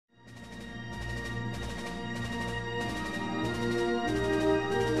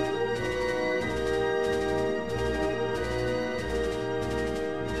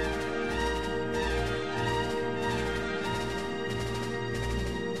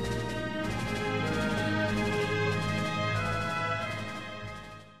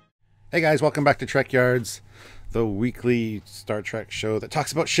Hey guys, welcome back to Trekyards, the weekly Star Trek show that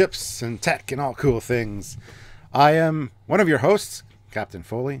talks about ships and tech and all cool things. I am one of your hosts, Captain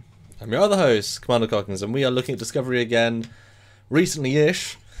Foley. I'm your other host, Commander Cockins, and we are looking at Discovery again.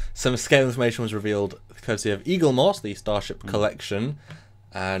 Recently-ish, some scale information was revealed courtesy of Eagle Moss, the Starship Collection,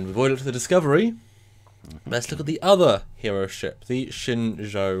 and we've already looked at the Discovery. Let's look at the other hero ship, the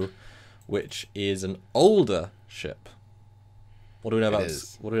Shenzhou, which is an older ship. What do we know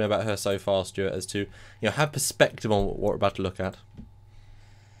about her so far, Stuart, as to have perspective on what we're about to look at?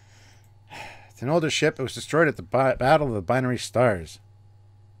 It's an older ship. It was destroyed at the Battle of the Binary Stars.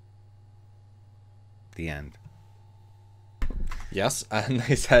 The end. Yes, and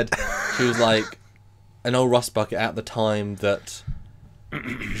they said she was like an old rust bucket at the time that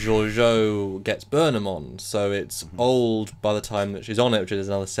Shenzhou gets Burnham on, so it's old by the time that she's on it, which is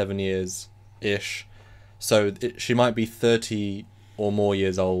another 7 years-ish. So she might be 30 or more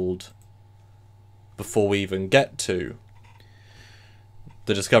years old before we even get to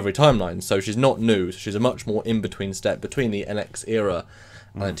the Discovery timeline. So she's not new. So she's a much more in-between step between the NX era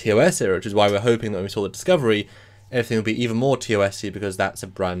and the TOS era, which is why we're hoping that when we saw the Discovery, everything will be even more TOS-y because that's a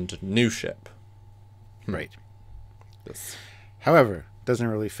brand new ship. Right. Yes. However, doesn't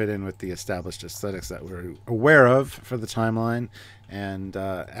really fit in with the established aesthetics that we're aware of for the timeline. And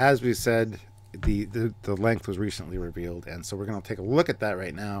as we said, the length was recently revealed, and so we're going to take a look at that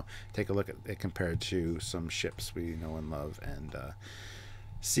right now, take a look at it compared to some ships we know and love, and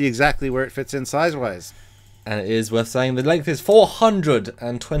see exactly where it fits in size-wise. And it is worth saying the length is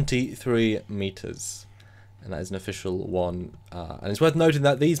 423 meters, and that is an official one. And it's worth noting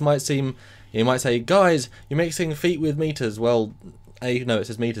that these might seem, you might say, guys, you're mixing feet with meters. Well, A, no, it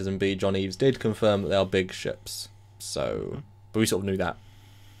says meters, and B, John Eves did confirm that they are big ships. So, but we sort of knew that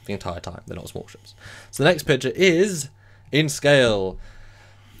the entire time. They're not small ships. So the next picture is in scale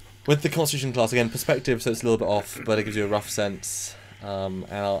with the Constitution class. Again, perspective, so it's a little bit off, but it gives you a rough sense. And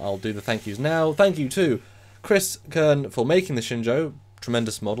I'll do the thank yous now. Thank you to Chris Kern for making the Shenzhou,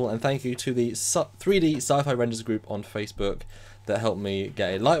 tremendous model, and thank you to the 3D Sci-Fi Renders group on Facebook that helped me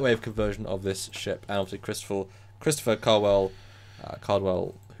get a lightwave conversion of this ship, and obviously Christopher Cardwell,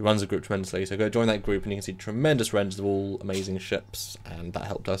 who runs the group tremendously. So go join that group and you can see tremendous renders of all amazing ships, and that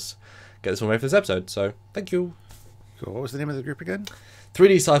helped us get this one ready for this episode. So thank you. Cool. What was the name of the group again?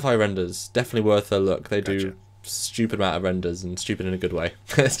 3D Sci-Fi Renders. Definitely worth a look. They Gotcha. do stupid amount of renders, and stupid in a good way.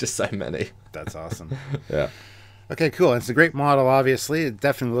 There's just so many. That's awesome. Yeah. Okay, cool. It's a great model, obviously. It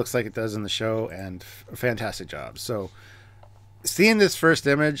definitely looks like it does in the show, and a fantastic job. So, seeing this first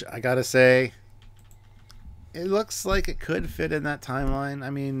image, I gotta say, it looks like it could fit in that timeline. I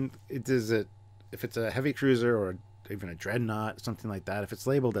mean, if it's a heavy cruiser or even a dreadnought, something like that, if it's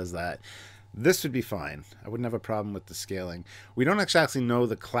labeled as that, this would be fine. I wouldn't have a problem with the scaling. We don't exactly know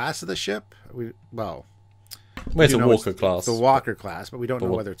the class of the ship. Well, it's a Walker class. It's a Walker class, but we don't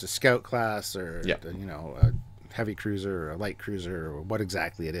know whether it's a scout class or a heavy cruiser or a light cruiser or what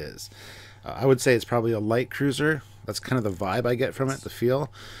exactly it is. I would say it's probably a light cruiser. That's kind of the vibe I get from it, the feel,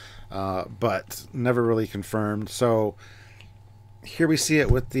 but never really confirmed. So here we see it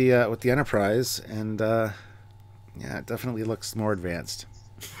with the Enterprise, and yeah, it definitely looks more advanced.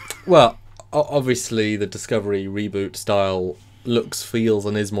 Well, obviously the Discovery reboot style looks, feels,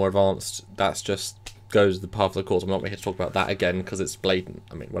 and is more advanced. That's just goes the path of the course. I'm not here to talk about that again because it's blatant.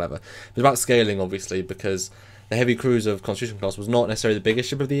 I mean, whatever. It's about scaling, obviously, because the heavy cruiser of Constitution class was not necessarily the biggest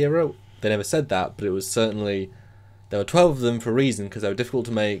ship of the era. They never said that, but it was certainly, there were 12 of them for a reason, because they were difficult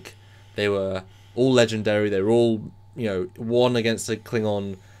to make. They were all legendary. They were all, one against a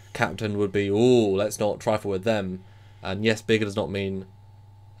Klingon captain would be, let's not trifle with them. And yes, bigger does not mean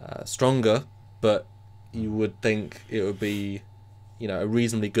stronger, but you would think it would be a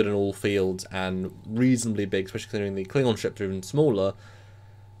reasonably good in all fields and reasonably big, especially considering the Klingon ships are even smaller,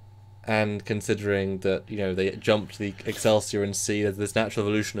 and considering that they jumped the Excelsior and see there's this natural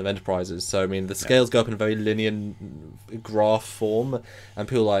evolution of Enterprises. So I mean the scales go up in a very linear graph form, and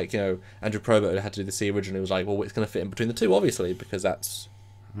people like Andrew Probert, who had to do the C originally, was like, well, it's going to fit in between the two, obviously, because that's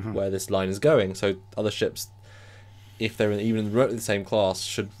where this line is going. So other ships, if they're even in the same class,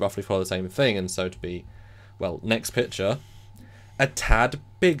 should roughly follow the same thing, and so to be, well, next picture, a tad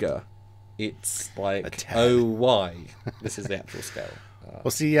bigger. It's like, oh, why? This is the actual scale.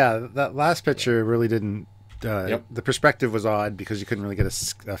 Well, see, yeah, that last picture really didn't. The perspective was odd because you couldn't really get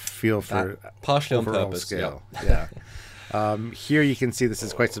a feel for partially on overall purpose. Scale. Yeah. Here you can see this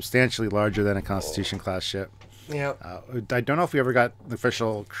is quite substantially larger than a Constitution class ship. Yeah. I don't know if we ever got the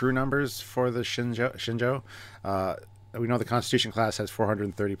official crew numbers for the Shenzhou. We know the Constitution class has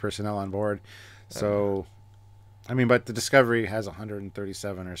 430 personnel on board, so I mean, but the Discovery has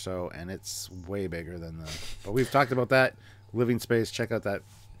 137 or so, and it's way bigger than the. But we've talked about that. Living Space. Check out that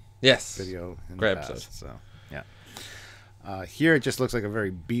video. In Great the past, episode. So yeah. Here it just looks like a very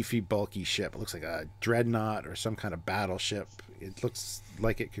beefy, bulky ship. It looks like a dreadnought or some kind of battleship. It looks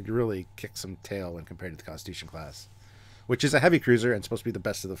like it could really kick some tail when compared to the Constitution class, which is a heavy cruiser and supposed to be the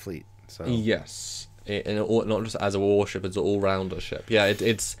best of the fleet. So yes. Not just as a warship, it's an all-rounder ship. Yeah,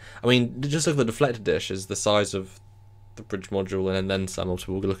 it's. I mean, just look at the deflector dish is the size of the bridge module, and then some.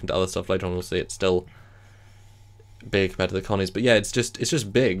 Obviously, we'll look into other stuff later on. We'll see it's still big compared to the Connies, but yeah, it's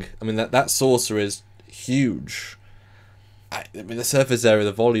just big. I mean, that saucer is huge. I mean, the surface area,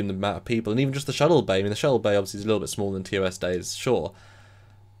 the volume, the amount of people, and even just the shuttle bay. I mean, the shuttle bay obviously is a little bit smaller than TOS days, sure,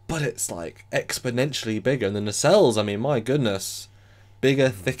 but it's like exponentially bigger. And the nacelles, I mean, my goodness. Bigger,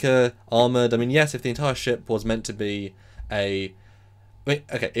 thicker, armoured. I mean, yes, if the entire ship was meant to be a... I mean,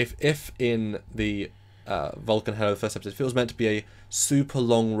 okay, if in the Vulcan Hello, the first episode, if it was meant to be a super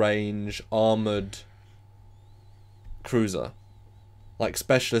long-range, armoured cruiser, like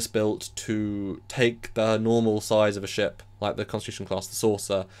specialist built to take the normal size of a ship, like the Constitution class, the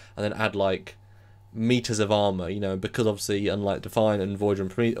Saucer, and then add, like, meters of armour, you know, because obviously, unlike Defiant and Voyager and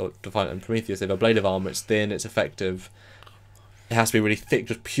Defiant and Prometheus, they have a blade of armour, it's thin, it's effective. It has to be really thick,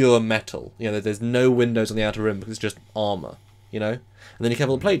 just pure metal. You know, there's no windows on the outer rim because it's just armour, you know? And then you can have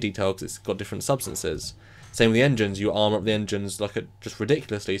all the plate detail because it's got different substances. Same with the engines, you armour up the engines like just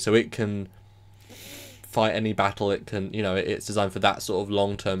ridiculously so it can fight any battle, it can, you know, it's designed for that sort of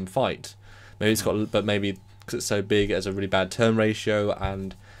long-term fight. Maybe it's got, but maybe because it's so big it has a really bad turn ratio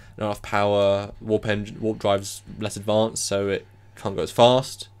and not enough power, warp drive's less advanced so it can't go as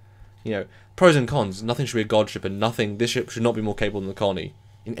fast, you know. Pros and cons. Nothing should be a god ship, and nothing. This ship should not be more capable than the Connie,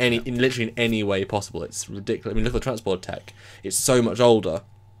 in literally in any way possible. It's ridiculous. I mean, look at the transport tech. It's so much older.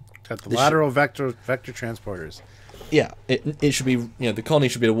 Got the lateral vector transporters. Yeah, it should be. You know, the Connie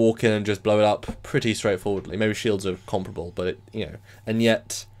should be able to walk in and just blow it up pretty straightforwardly. Maybe shields are comparable, but and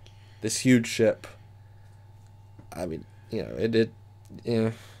yet this huge ship. I mean, you know, I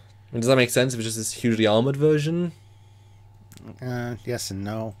mean, does that make sense? If it's just this hugely armored version. Yes and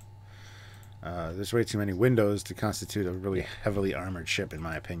no. There's way too many windows to constitute a really heavily armored ship, in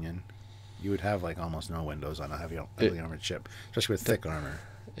my opinion. You would have like almost no windows on a heavily armored ship, especially with thick armor.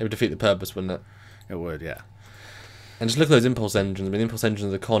 It would defeat the purpose, wouldn't it? It would, yeah. And just look at those impulse engines. I mean, the impulse engines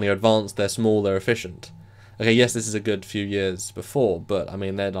of the Connie are advanced, they're small, they're efficient. Okay, yes, this is a good few years before, but I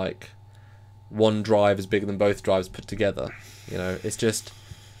mean, they're like one drive is bigger than both drives put together. You know, it's just.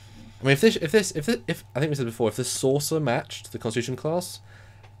 I mean, if I think we said before, if this Saucer matched the Constitution class,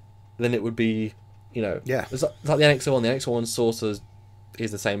 then it would be, you know, it's like the NX-01. The NX-01 Saucer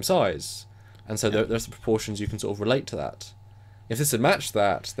is the same size, and so there's the proportions you can sort of relate to that. If this had matched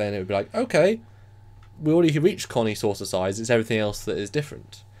that, then it would be like, okay, we already reached Connie Saucer size. It's everything else that is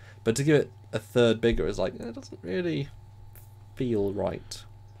different. But to give it a third bigger is like, it doesn't really feel right.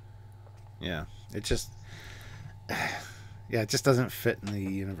 Yeah, it just, it just doesn't fit in the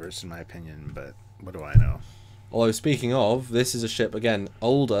universe, in my opinion. But what do I know? Although speaking of, this is a ship again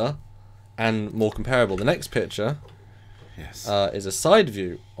older and more comparable. The next picture, is a side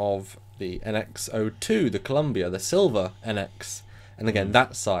view of the NX-02, the Columbia, the silver NX, and again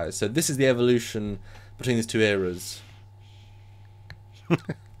that size. So this is the evolution between these two eras.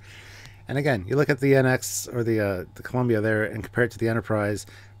 And again, you look at the NX or the Columbia there and compare it to the Enterprise.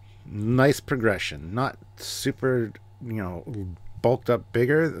 Nice progression, not super, bulked up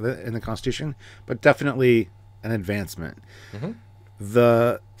bigger in the Constitution, but definitely an advancement. Mm-hmm.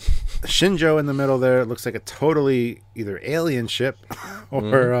 The Shenzhou in the middle there looks like a totally either alien ship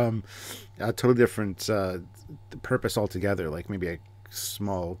or a totally different purpose altogether, like maybe a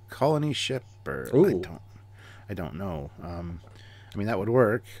small colony ship or I don't know. I mean, that would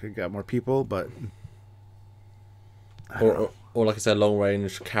work. It got more people, but or like I said, long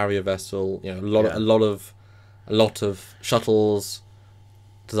range carrier vessel. You know, a lot of shuttles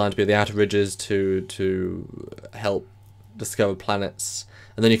designed to be at the outer ridges to help discover planets.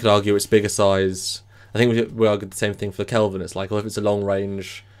 And then you could argue it's bigger size. I think we argued the same thing for the Kelvin. It's like, well, if it's a long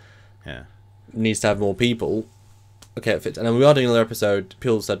range, needs to have more people. Okay, it fits. And then we are doing another episode.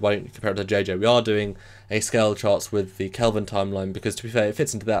 People said, why don't you compare it to JJ? We are doing a scale charts with the Kelvin timeline because, to be fair, it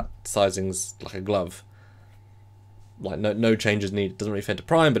fits into that sizing's like a glove. Like no changes needed. It doesn't really fit into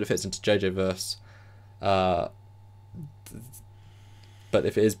Prime, but it fits into JJ verse. But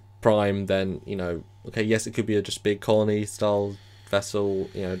if it is Prime, then okay, yes, it could be a just big colony style vessel.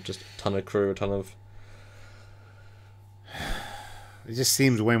 Just a ton of crew, a ton of. It just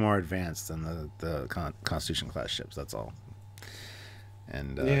seems way more advanced than the Constitution class ships. That's all.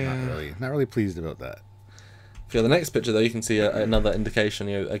 And not really pleased about that. If you go to the next picture, though, you can see another indication.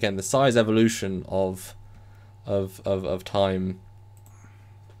 You know, again, the size evolution of time.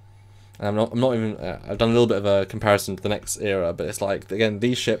 And I'm not even. I've done a little bit of a comparison to the next era, but it's like, again,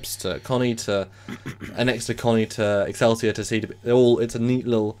 these ships to Connie to NX to Connie to Excelsior to C to, it's a neat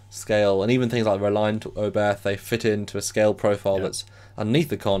little scale, and even things like Reliant to Oberth, they fit into a scale profile that's underneath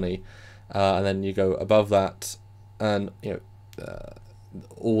the Connie, and then you go above that, and you know,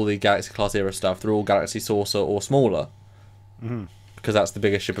 all the Galaxy class era stuff, they're all Galaxy Saucer or smaller. Mm-hmm. Because that's the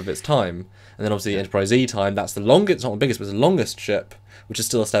biggest ship of its time. And then obviously Enterprise E time, that's the longest, it's not the biggest, but it's the longest ship, which is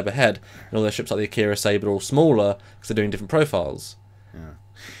still a step ahead. And all those ships like the Akira Saber are all smaller because they're doing different profiles. Yeah.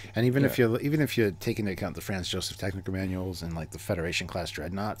 And even if you take into account the Franz Joseph technical manuals and like the Federation class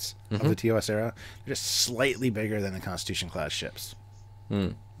dreadnoughts of the TOS era, they're just slightly bigger than the Constitution class ships.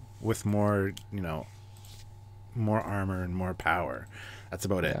 With more, you know, more armor and more power. That's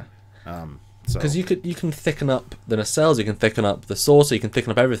about it. Because you can thicken up the nacelles, you can thicken up the saucer, you can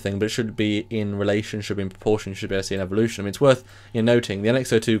thicken up everything, but it should be in relation, should be in proportion, you should be able to see an evolution. I mean, it's worth noting the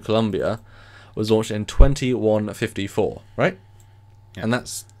NX-02 Columbia was launched in 2154, right? Yeah. And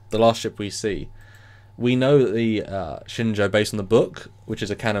that's the last ship we see. We know that the Shenzhou, based on the book, which is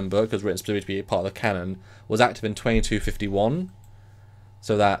a canon book, was written specifically to be part of the canon, was active in 2251.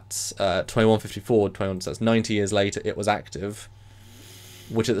 So that's 2154, so that's 90 years later it was active,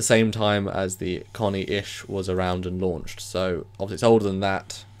 which at the same time as the Connie-ish was around and launched. So obviously it's older than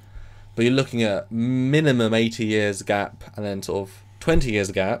that, but you're looking at minimum 80 years gap, and then sort of 20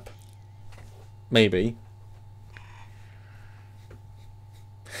 years gap, maybe. I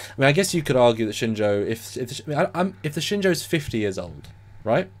mean, I guess you could argue that Shenzhou, if the Shenzhou's 50 years old,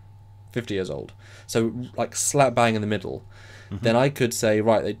 right? 50 years old, so like slap bang in the middle, then I could say,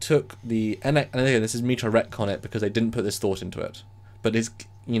 right, they took the NX, and again, this is me trying to retcon it because they didn't put this thought into it. But it's,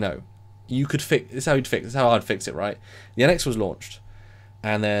 you know, you could fix. This is how you'd fix. This is how I'd fix it, right? The NX was launched,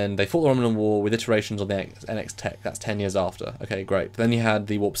 and then they fought the Romulan War with iterations on the NX tech. That's 10 years after. Okay, great. Then you had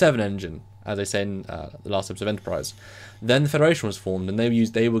the Warp 7 engine, as they say in the last episode of Enterprise. Then the Federation was formed, and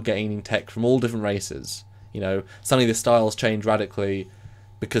they were gaining tech from all different races. You know, suddenly the styles changed radically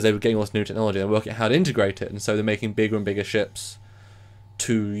because they were getting all this new technology. They're working out how to integrate it, and so they're making bigger and bigger ships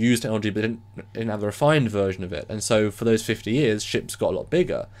to use technology, but didn't have a refined version of it. And so for those 50 years, ships got a lot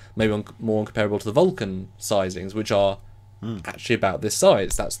bigger, maybe more comparable to the Vulcan sizings, which are actually about this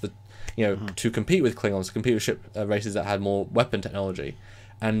size. That's the, you know, to compete with Klingons, to compete with ship races that had more weapon technology.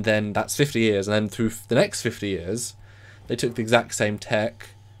 And then that's 50 years, and then through the next 50 years, they took the exact same tech,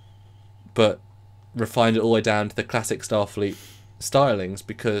 but refined it all the way down to the classic Starfleet stylings,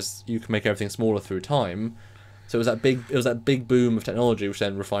 because you can make everything smaller through time. So it was that big boom of technology, which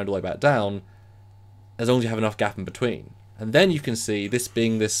then refined all the way back down, as long as you have enough gap in between. And then you can see this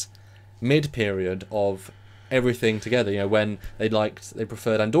being this mid-period of everything together. You know, when they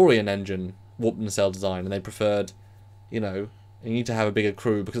preferred Andorian engine warp nacelle design, and they preferred, you know, you need to have a bigger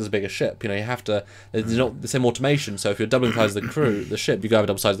crew because it's a bigger ship. You know, you have to. There's not the same automation. So if you're doubling the size of the ship, you got to have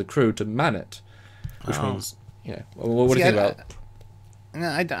double size of the crew to man it, which means, you know, what do you think about? No,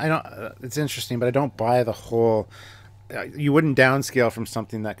 I don't. It's interesting, but I don't buy the whole. You wouldn't downscale from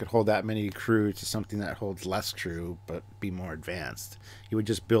something that could hold that many crew to something that holds less crew but be more advanced. You would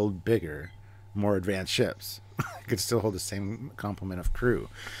just build bigger, more advanced ships. It could still hold the same complement of crew.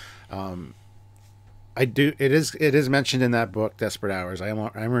 I do. It is mentioned in that book, Desperate Hours.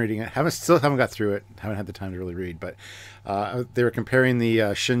 I'm reading it. Still haven't got through it. Haven't had the time to really read. But they were comparing the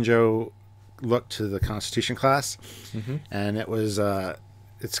Shenzhou look to the Constitution class, and it was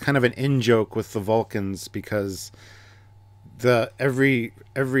it's kind of an in-joke with the Vulcans, because every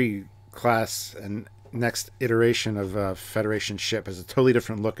class and next iteration of a Federation ship has a totally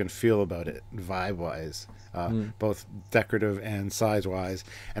different look and feel about it, vibe-wise, both decorative and size-wise.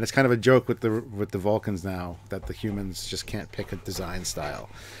 And it's kind of a joke with the Vulcans now, that the humans just can't pick a design style.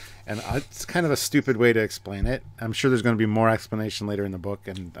 And it's kind of a stupid way to explain it. I'm sure there's going to be more explanation later in the book,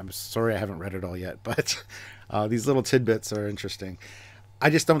 and I'm sorry I haven't read it all yet, but these little tidbits are interesting.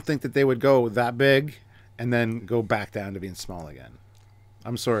 I just don't think that they would go that big and then go back down to being small again.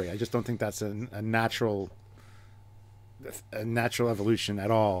 I'm sorry. I just don't think that's a natural evolution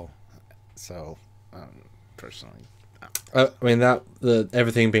at all. So, personally, I mean,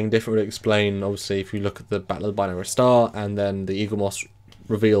 everything being different would explain, obviously, if you look at the Battle of the Binary Star and then the Eagle Moss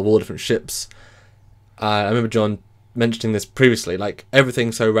reveal of all different ships. I remember John mentioning this previously, like,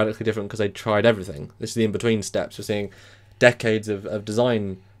 everything's so radically different because they tried everything. This is the in-between steps. We're seeing decades of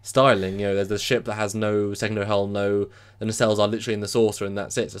design styling. You know, there's the ship that has no secondary hull, the nacelles are literally in the saucer, and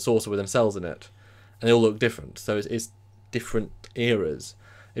that's it. It's a saucer with nacelles in it, and they all look different. So it's different eras,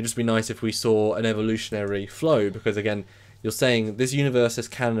 It'd just be nice if we saw an evolutionary flow, because again, you're saying this universe, this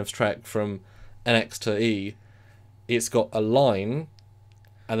canon of Trek from NX to E, it's got a line,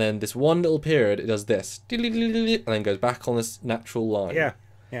 and then this one little period, it does this, and then goes back on this natural line. Yeah,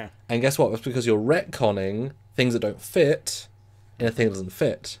 yeah. And guess what? It's because you're retconning things that don't fit in a thing that doesn't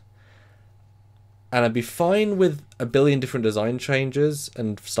fit. And I'd be fine with a billion different design changes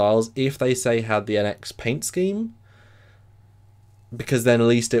and styles if they say had the NX paint scheme, because then at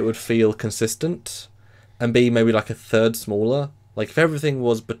least it would feel consistent, and be maybe like a third smaller. Like if everything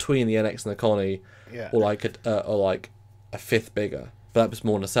was between the NX and the Connie, or like a fifth bigger, but that was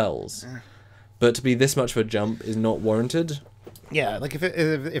more nacelles. But to be this much of a jump is not warranted. Yeah, like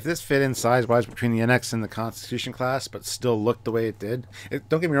if this fit in size-wise between the NX and the Constitution class, but still looked the way it did,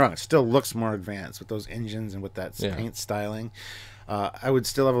 don't get me wrong, it still looks more advanced with those engines and with that paint styling. I would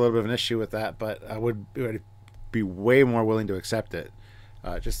still have a little bit of an issue with that, but I would be way more willing to accept it.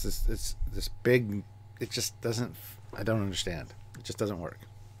 Just this big, it just doesn't, I don't understand. It just doesn't work.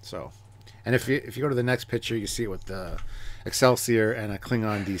 So, and if you go to the next picture, you see it with the Excelsior and a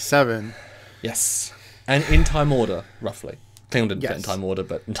Klingon D7. Yes, and in time order, roughly. Klingon didn't fit in time order,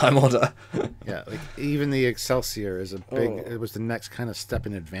 but in time order. Yeah, like even the Excelsior is a big. It was the next kind of step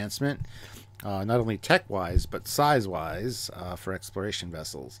in advancement, not only tech-wise but size-wise for exploration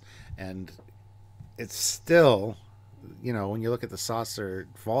vessels, and it's still, when you look at the saucer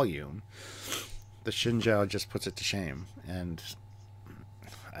volume, the Shenzhou just puts it to shame. And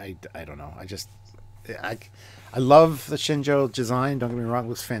I don't know. I love the Shenzhou design. Don't get me wrong; it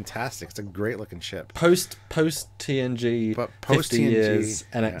looks fantastic. It's a great looking ship. Post TNG, but post 50 TNG, years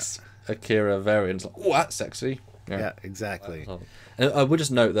NX Akira variants. Like, oh, that's sexy. Yeah, exactly. And I would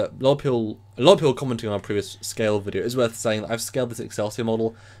just note that a lot of people commenting on our previous scale video. Is worth saying that I've scaled this Excelsior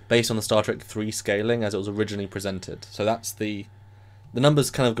model based on the Star Trek 3 scaling as it was originally presented. So that's the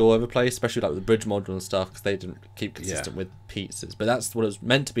numbers kind of go over the place, especially like with the bridge module and stuff, because they didn't keep consistent with pieces. But that's what it was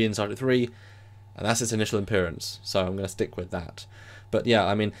meant to be in Star Trek 3. And that's its initial appearance, so I'm going to stick with that. But yeah,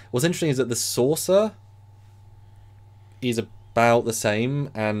 I mean, what's interesting is that the saucer is about the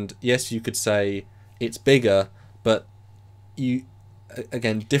same, and yes, you could say it's bigger, but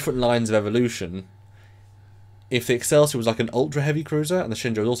again, different lines of evolution. If the Excelsior was like an ultra-heavy cruiser, and the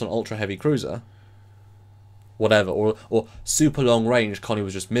Shenzhou was also an ultra-heavy cruiser, whatever, or super long range, Connie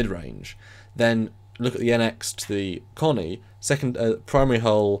was just mid-range, then look at the NX to the Connie, primary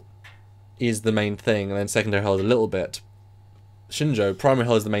hull is the main thing, and then secondary hull is a little bit. Shenzhou, primary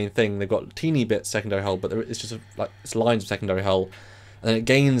hull is the main thing. They've got teeny bits secondary hull, but it's just it's lines of secondary hull, and then it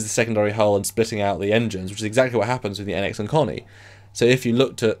gains the secondary hull and splitting out the engines, which is exactly what happens with the NX and Connie. So if you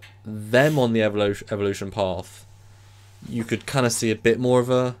looked at them on the evolution path, you could kind of see a bit more of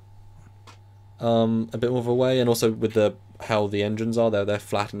a way, and also with how the engines are, they're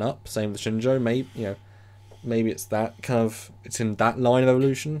flatten up. Same with Shenzhou. Maybe it's that kind of, it's in that line of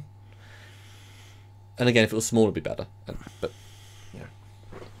evolution. And again, if it was smaller, it'd be better. But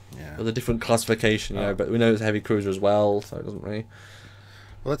with a different classification, But we know it's a heavy cruiser as well, so it doesn't really.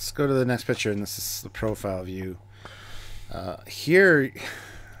 Well, let's go to the next picture, and this is the profile view. Here,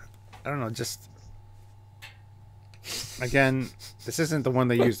 I don't know. Just again, this isn't the one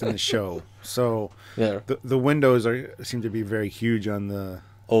they used in the show, so the windows seem to be very huge on the.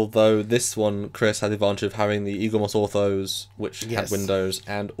 Although this one, Chris, had the advantage of having the Eaglemoss orthos, which had windows,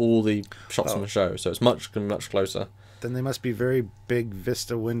 and all the shots from the show, so it's much closer. Then they must be very big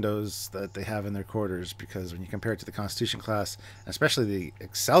Vista windows that they have in their quarters, because when you compare it to the Constitution class, especially the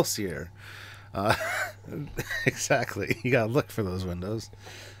Excelsior, exactly, you gotta look for those windows.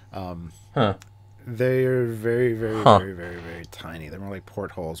 They are very, very, very, very, very tiny. They're more like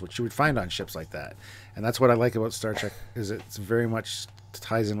portholes, which you would find on ships like that. And that's what I like about Star Trek, is it's very much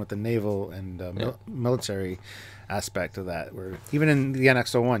ties in with the naval and military aspect of that, where even in the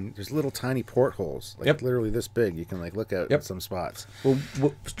NX-01 there's little tiny portholes, literally this big, you can look out at some spots.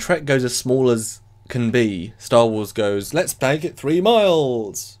 Well, Trek goes as small as can be. Star Wars goes, let's make it 3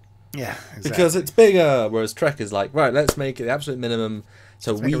 miles, exactly, because it's bigger, whereas Trek is like, right, let's make it the absolute minimum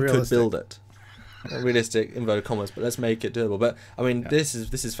so we could build it. Not realistic, inverted commas, but let's make it doable. But I mean, this is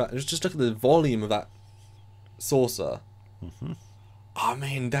just look at the volume of that saucer. I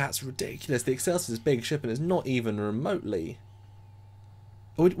mean, that's ridiculous. The Excelsior is a big ship, and it's not even remotely,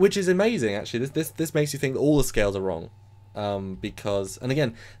 which is amazing. Actually, this makes you think that all the scales are wrong, because, and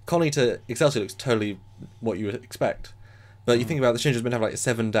again, Connie to Excelsior looks totally what you would expect, but you think about the Shenzhou's meant to have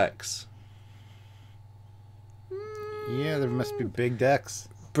 7 decks. Yeah, there must be big decks.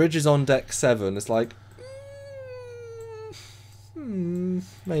 Bridges on deck 7. It's like,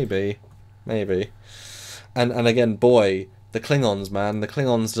 maybe, and again, boy, The Klingons, man. The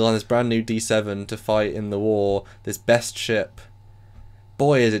Klingons designed this brand new D7 to fight in the war. This best ship.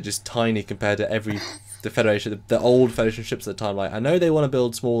 Boy, is it just tiny compared to the Federation, the old Federation ships at the time. Like, I know they want to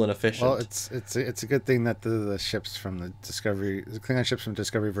build small and efficient. Well, it's a good thing that the ships from the Klingon ships from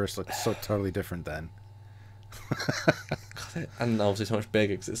Discoveryverse look so totally different then. And obviously so much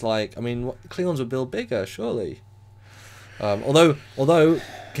bigger, because it's like, I mean, Klingons would build bigger, surely. Although,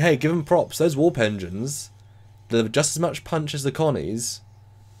 hey, give them props. Those warp engines, they're just as much punch as the Connies,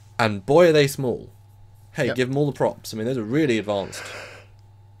 and boy are they small. Hey, yep. Give them all the props. I mean, those are really advanced.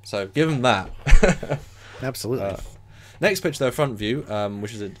 So give them that. Absolutely. Next picture, though, front view,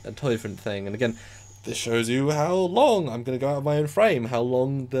 which is a totally different thing. And again, this shows you how long, I'm going to go out of my own frame, how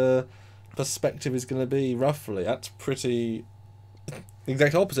long the perspective is going to be, roughly. That's pretty... the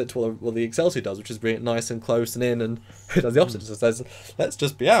exact opposite to what the Excelsior does, which is bring it nice and close and in, and it does the opposite. It just says, let's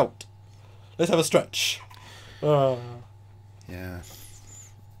just be out. Let's have a stretch. Yeah.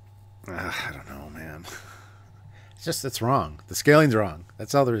 I don't know, man. It's wrong. The scaling's wrong.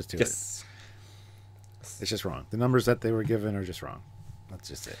 That's all there is to it. It's just wrong. The numbers that they were given are just wrong. That's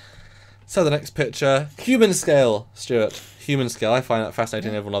just it. So the next picture, human scale, Stuart. Human scale. I find that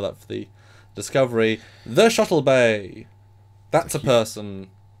fascinating. Yeah. Everyone loved that for the Discovery. The shuttle bay. That's a person.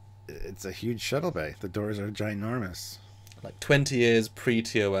 It's a huge shuttle bay. The doors are ginormous. Like 20 years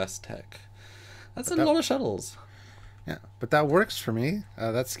pre-TOS tech. That's a lot of shuttles. Yeah, but that works for me.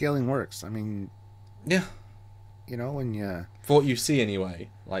 That scaling works. I mean... yeah. You know, when you... for what you see, anyway.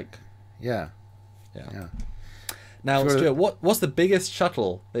 Like... yeah. Now, Stuart, what's the biggest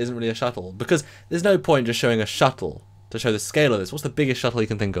shuttle that isn't really a shuttle? Because there's no point just showing a shuttle to show the scale of this. What's the biggest shuttle you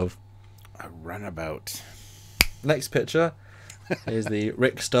can think of? A runabout. Next picture is the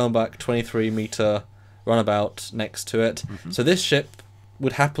Rick Sternbach 23-meter runabout next to it. Mm-hmm. So this ship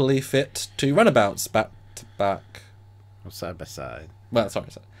would happily fit 2 runabouts back to back. Or side by side. Well, sorry.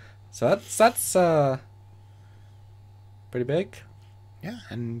 So that's pretty big. Yeah,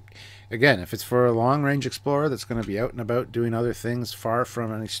 and again, if it's for a long-range explorer that's going to be out and about doing other things far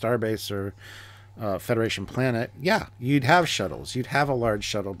from any starbase or Federation planet, yeah, you'd have shuttles. You'd have a large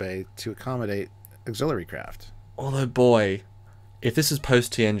shuttle bay to accommodate auxiliary craft. Although, boy, if this is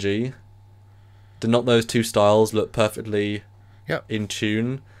post-TNG, do not those two styles look perfectly in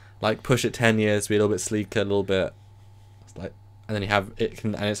tune? Like, push it 10 years to be a little bit sleeker, a little bit... It's like, and then you have it,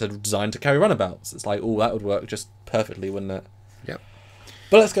 and it's designed to carry runabouts. It's like, oh, that would work just perfectly, wouldn't it? Yep.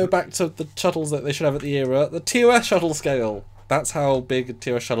 But let's go back to the shuttles that they should have at the era. The TOS shuttle scale. That's how big a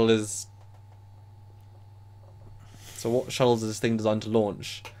TOS shuttle is. So what shuttles is this thing designed to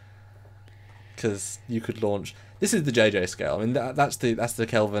launch? Because you could launch... This is the JJ scale. I mean, that's the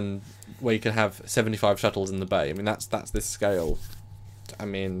Kelvin where you can have 75 shuttles in the bay. I mean, that's this scale. I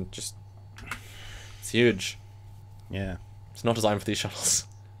mean, just... It's huge. Yeah. It's not designed for these shuttles.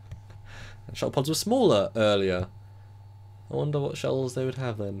 And shuttle pods were smaller earlier. I wonder what shuttles they would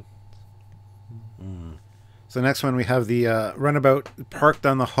have then. So next one we have the runabout parked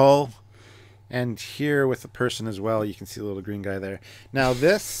on the hull, and here with the person as well. You can see the little green guy there. Now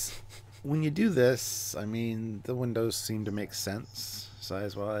this, when you do this, I mean the windows seem to make sense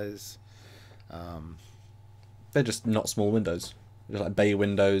size-wise. They're just not small windows. They're just like bay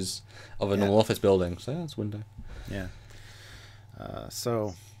windows of a normal office building. So yeah, it's a window. Yeah.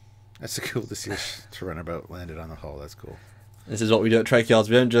 So that's cool to see a runabout landed on the hull. That's cool. This is what we do at Trekyards.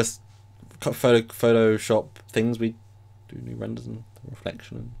 We don't just Photoshop things. We do new renders and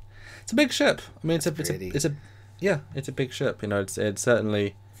reflection. And it's a big ship. I mean, it's a big ship. You know, it's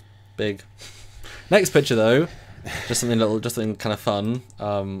certainly big. Next picture though, just something kind of fun.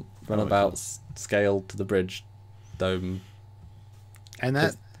 Runabouts scaled to the bridge dome. And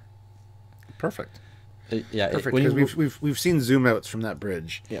that perfect. Perfect. Because we've seen zoom outs from that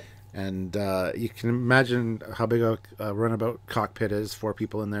bridge. Yeah. And you can imagine how big a runabout cockpit is. 4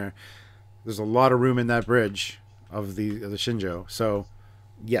 people in there. There's a lot of room in that bridge of the Shenzhou. So,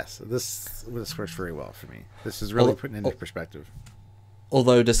 yes, this works very well for me. This is really putting it into perspective.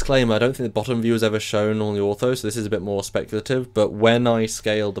 Although, disclaimer, I don't think the bottom view is ever shown on the ortho, so this is a bit more speculative. But when I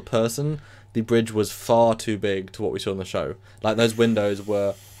scaled the person, the bridge was far too big to what we saw in the show. Like, those windows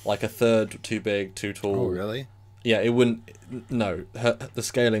were like a third too big, too tall. Oh, really? Yeah, it wouldn't. No, the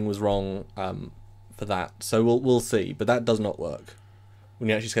scaling was wrong for that. So we'll see, but that does not work when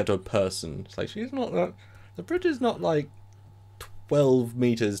you actually scale to a person. It's like she's not that. The bridge is not like 12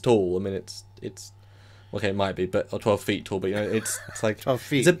 meters tall. I mean, it's okay, it might be, or 12 feet tall. But you know, it's like 12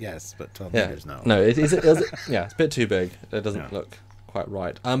 feet. Yes, but 12 meters no. No, it's a bit too big. It doesn't look quite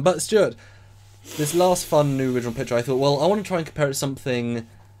right. But Stuart, this last fun new original picture, I thought, well, I want to try and compare it to something.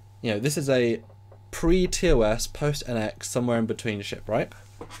 You know, this is a pre-TOS, post-NX, somewhere in between ship, right?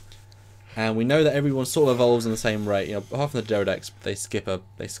 And we know that everyone sort of evolves in the same rate. You know, apart from the Deredex, they skip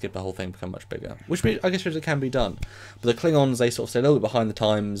a whole thing, become much bigger, which I guess it can be done. But the Klingons, they sort of stay a little bit behind the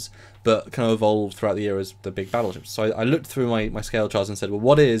times, but kind of evolve throughout the year as the big battleships. So I looked through my scale charts and said, well,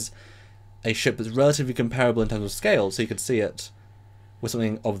 what is a ship that's relatively comparable in terms of scale, so you could see it with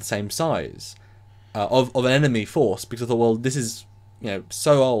something of the same size of an enemy force? Because I thought, well, this is, you know,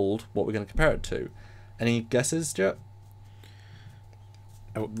 so old. What we're going to compare it to? Any guesses, Stuart?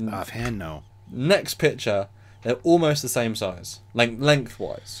 Oh, offhand, no. Next picture, they're almost the same size,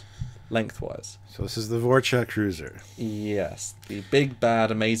 lengthwise. So this is the Vorcha cruiser. Yes, the big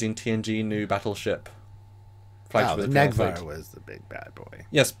bad, amazing TNG new battleship. Wow, the Negvar was the big bad boy.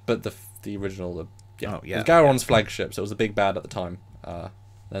 Yes, but the original, the Gowron's flagship. So it was the big bad at the time. Then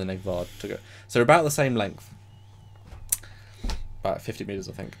the Negvar took it. So they're about the same length, about 50 meters,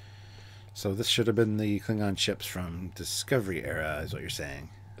 I think. So this should have been the Klingon ships from Discovery era, is what you're saying.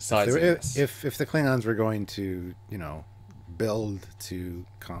 If the Klingons were going to, you know, build to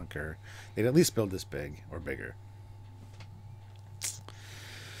conquer, they'd at least build this big or bigger.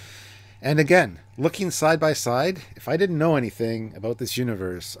 And again, looking side by side, if I didn't know anything about this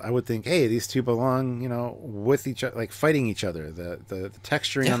universe, I would think, hey, these two belong, you know, with each other, like fighting each other. The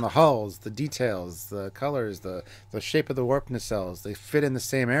texturing on the hulls, the details, the colors, the shape of the warp nacelles, they fit in the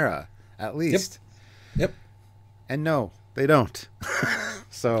same era. At least. Yep. And no, they don't.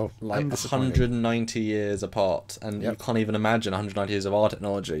 So like 190 years apart, and you can't even imagine 190 years of our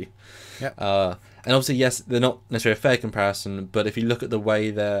technology. Yep. And obviously, yes, they're not necessarily a fair comparison, but if you look at the way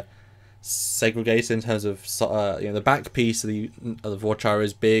they're segregated in terms of, you know, the back piece of the Vorcha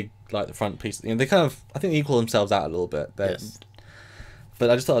is big, like the front piece. You know, they kind of, I think, they equal themselves out a little bit. Yes. But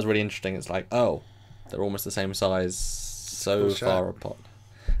I just thought it was really interesting. It's like, oh, they're almost the same size, so far apart.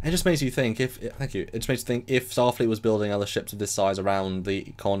 It just makes you think it just makes you think if Starfleet was building other ships of this size around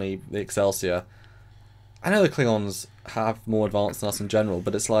the Connie, the Excelsior. I know the Klingons have more advanced than us in general,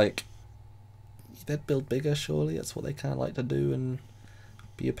 but it's like they'd build bigger, surely. That's what they kind of like to do and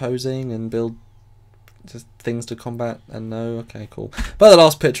be opposing and build just things to combat. And no, okay, cool. But the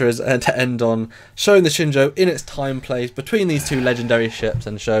last picture is to end on showing the Shenzhou in its time place between these two legendary ships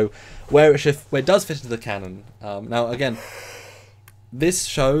and show where it does fit into the canon. Now, again,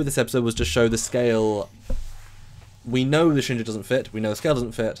 this episode was to show the scale. We know the Shenzhou doesn't fit. We know the scale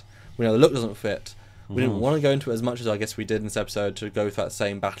doesn't fit. We know the look doesn't fit. We didn't want to go into it as much as I guess we did in this episode to go through that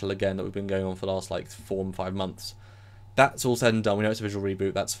same battle again that we've been going on for the last like 4 and 5 months. That's all said and done. We know it's a visual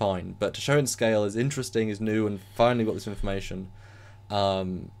reboot. That's fine. But to show in scale is interesting, is new, and finally got this information.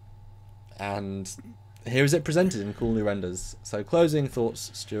 And here is it presented in cool new renders. So closing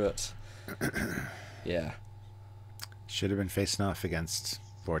thoughts, Stuart. Yeah. Should have been facing off against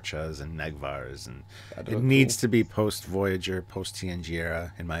Vorchas and Negvars, and it needs to be post-Voyager, post-TNG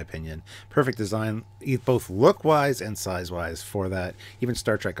era, in my opinion. Perfect design, both look-wise and size-wise for that. Even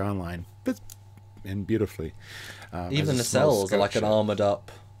Star Trek Online, and beautifully. Even the nacelles are like an armoured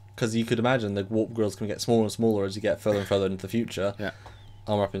up, because you could imagine the warp grills can get smaller and smaller as you get further and further into the future. Yeah.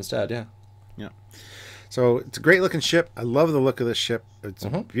 Armour up instead, yeah. Yeah. So it's a great looking ship. I love the look of this ship. It's a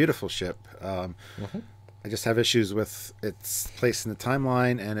beautiful ship. I just have issues with its place in the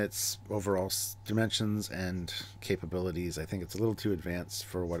timeline and its overall dimensions and capabilities. I think it's a little too advanced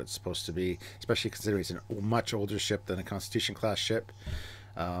for what it's supposed to be, especially considering it's a much older ship than a Constitution class ship,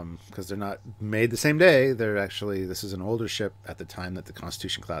 because they're not made the same day. This is an older ship at the time that the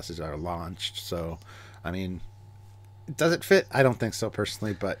Constitution classes are launched. So, I mean, does it fit? I don't think so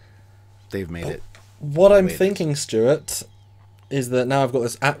personally, but they've made it. What I'm thinking, Stuart, is that now I've got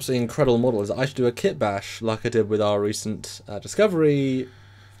this absolutely incredible model, is that I should do a kit bash like I did with our recent Discovery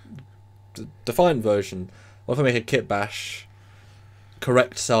Defiant version. What if I make a kit bash,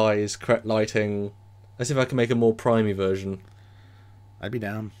 correct size, correct lighting? Let's see if I can make a more primey version. I'd be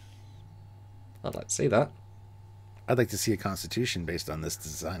down. I'd like to see that. I'd like to see a Constitution based on this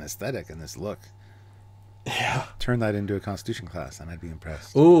design aesthetic and this look. Yeah. Turn that into a Constitution class and I'd be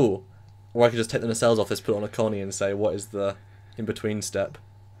impressed. Ooh. Or I could just take the nacelles off this, put it on a Connie and say, what is the in-between step?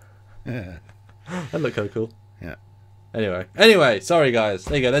 Yeah. That'd look kind of cool. Yeah. Anyway, sorry guys.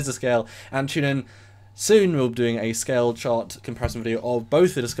 There you go, there's the scale. And tune in. Soon we'll be doing a scale chart comparison video of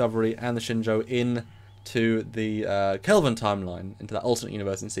both the Discovery and the Shenzhou into the Kelvin timeline, into that alternate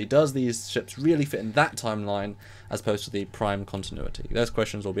universe, and see, does these ships really fit in that timeline as opposed to the prime continuity? Those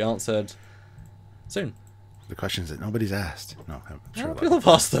questions will be answered soon. The questions that nobody's asked. No, I'm sure people have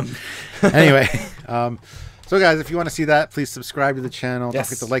asked them. Anyway, So guys, if you want to see that, please subscribe to the channel. Yes.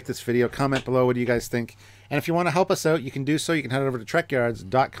 Don't forget to like this video, comment below what do you guys think. And if you want to help us out, you can do so. You can head over to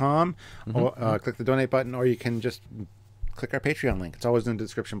trekyards.com or click the donate button, or you can just click our Patreon link. It's always in the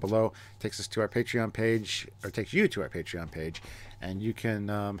description below. It takes us to our Patreon page, or takes you to our Patreon page, and you can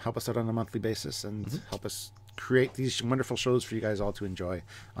help us out on a monthly basis and help us create these wonderful shows for you guys all to enjoy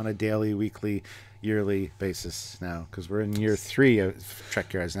on a daily, weekly, yearly basis now, because we're in year 3 of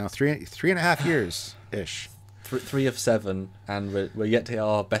Trekyards now, 3.5 years ish. 3 of 7, and we're yet to hit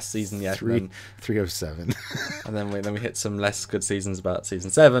our best season yet. 3 of 7. And then we hit some less good seasons about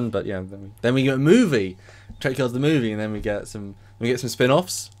season 7, but yeah, then we get a movie, Trekyards the movie, and then we get some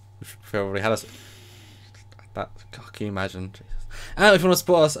spin-offs, which we've already had us. That, God, can you imagine? Jesus. And if you want to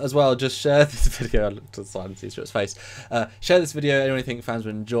support us as well, just share this video. I looked to the side and see Stuart's face. Share this video. Anyone you think fans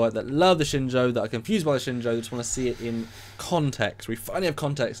would enjoy it, that love the Shenzhou, that are confused by the Shenzhou, that just want to see it in context. We finally have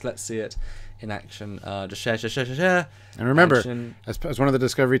context. Let's see it in action. Just share. And remember, action. as one of the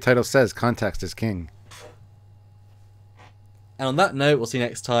Discovery titles says, context is king. And on that note, we'll see you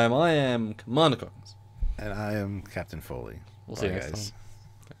next time. I am Commander Coggins. And I am Captain Foley. We'll see you next time.